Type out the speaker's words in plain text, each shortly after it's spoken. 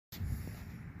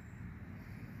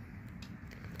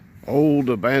Old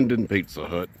abandoned Pizza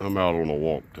Hut. I'm out on a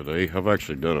walk today. I've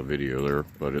actually done a video there,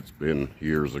 but it's been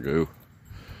years ago.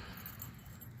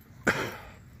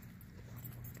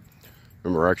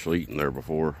 Remember actually eating there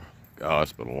before. God,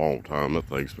 it's been a long time. That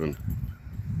thing's been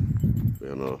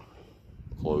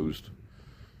closed.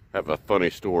 I have a funny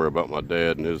story about my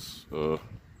dad and his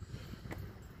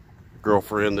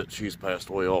girlfriend that she's passed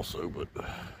away also, but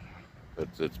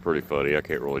it's pretty funny. I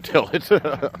can't really tell it.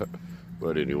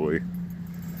 But anyway,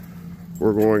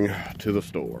 we're going to the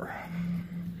store.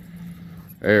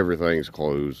 Everything's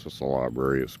closed. It's the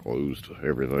library. It's closed.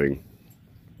 Everything.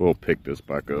 We'll pick this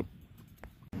back up.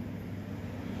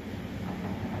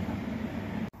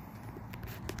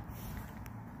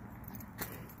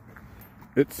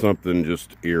 It's something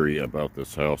just eerie about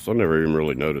this house. I never even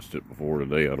really noticed it before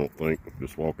today, I don't think.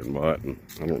 Just walking by it, and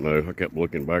I don't know. I kept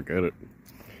looking back at it.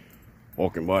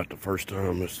 Walking by it the first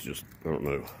time, it's just, I don't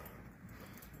know.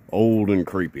 Old and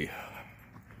creepy.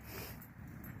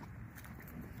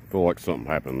 Feel like something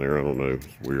happened there. I don't know.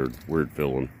 It's weird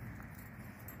feeling.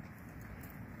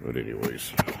 But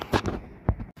anyways.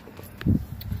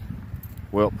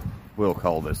 Well, we'll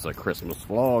call this a Christmas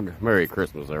vlog. Merry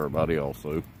Christmas, everybody,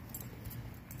 also.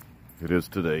 It is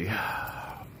today.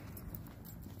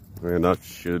 And I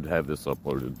should have this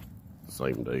uploaded the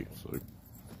same day, so.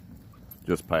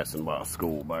 Just passing by a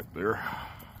school back there.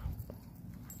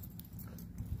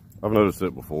 I've noticed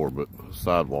it before, but the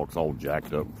sidewalk's all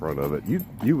jacked up in front of it.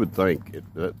 You would think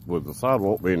that with the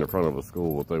sidewalk being in front of a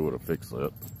school, that they would have fixed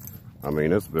that. I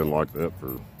mean, it's been like that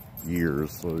for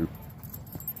years, so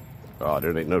God,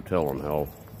 it ain't no telling how.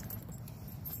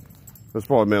 It's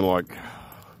probably been like,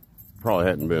 probably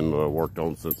hadn't been worked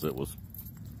on since it was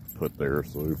put there,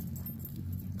 so.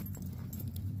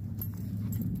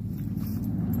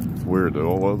 It's weird that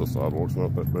all other sidewalks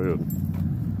not that bad.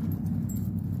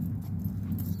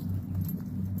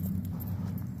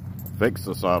 Fix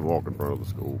the sidewalk in front of the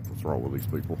school. What's wrong with these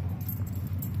people?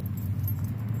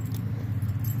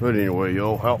 But anyway,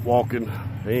 y'all, out walking.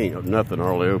 Ain't nothing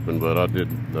hardly open, but I did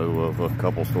know of a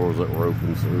couple stores that were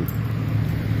open, so.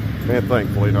 And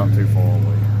thankfully not too far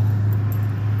away.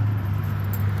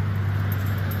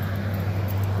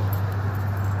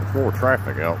 There's more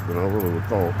traffic out than I really would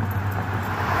thought.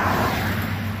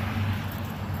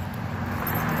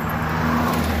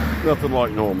 Nothing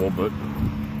like normal, but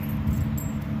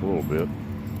a little bit.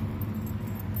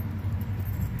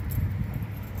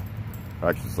 I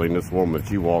actually seen this woman,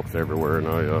 she walks everywhere,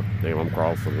 and damn, I'm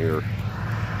crossing here.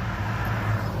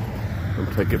 I'm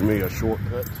taking me a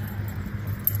shortcut.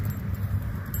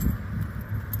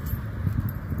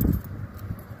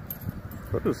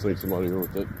 I just seen somebody here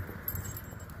with that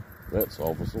vet's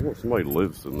office. I wonder if somebody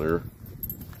lives in there.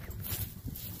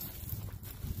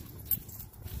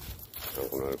 I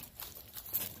don't know.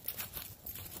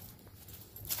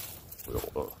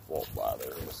 We'll walk by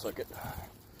there in a second.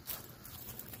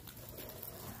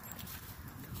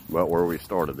 About where we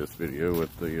started this video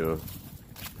at the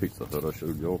Pizza Hut I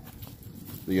showed y'all.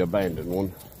 The abandoned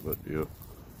one, but yeah.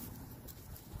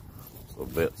 It's a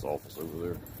vet's office over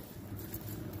there.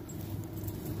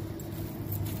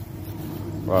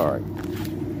 Alright.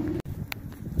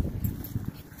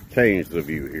 Change the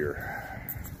view here.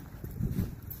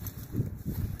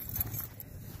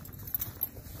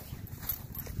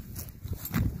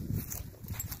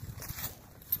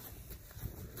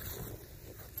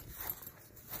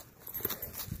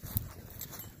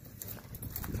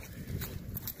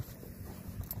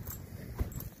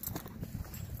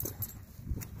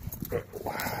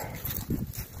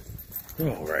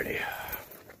 Alrighty.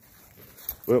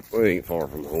 Well, we ain't far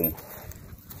from home.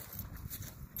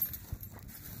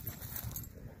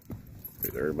 Be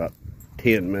there about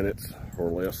 10 minutes or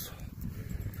less.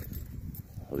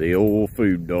 The old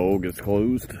Food Dog is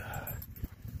closed.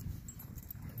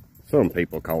 Some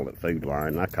people call it Food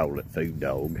Line. I call it Food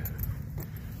Dog.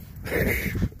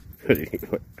 But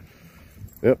anyway.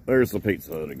 Yep, there's the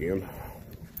Pizza Hut again.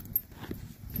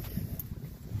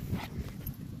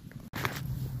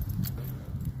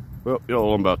 Well,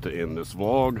 y'all, I'm about to end this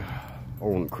vlog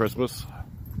on Christmas.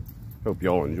 Hope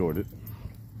y'all enjoyed it.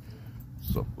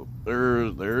 So, there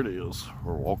it is.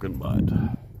 We're walking by it.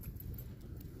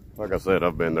 Like I said,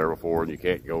 I've been there before, and you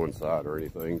can't go inside or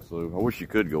anything. So, I wish you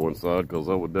could go inside, because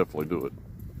I would definitely do it.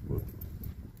 But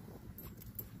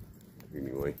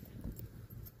anyway.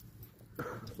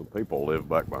 Some people live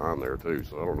back behind there, too.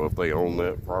 So, I don't know if they own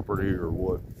that property or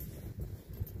what.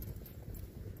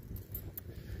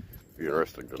 Be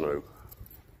interesting to know.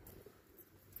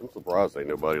 I'm surprised ain't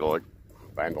nobody like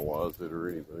vandalized it or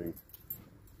anything.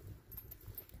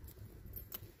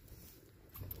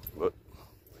 But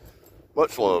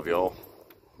much love, y'all.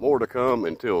 more to come.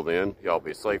 Until then, y'all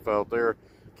be safe out there.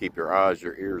 Keep your eyes,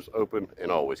 your ears open,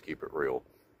 and always keep it real.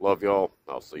 Love y'all.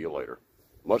 I'll see you later.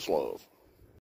 Much love.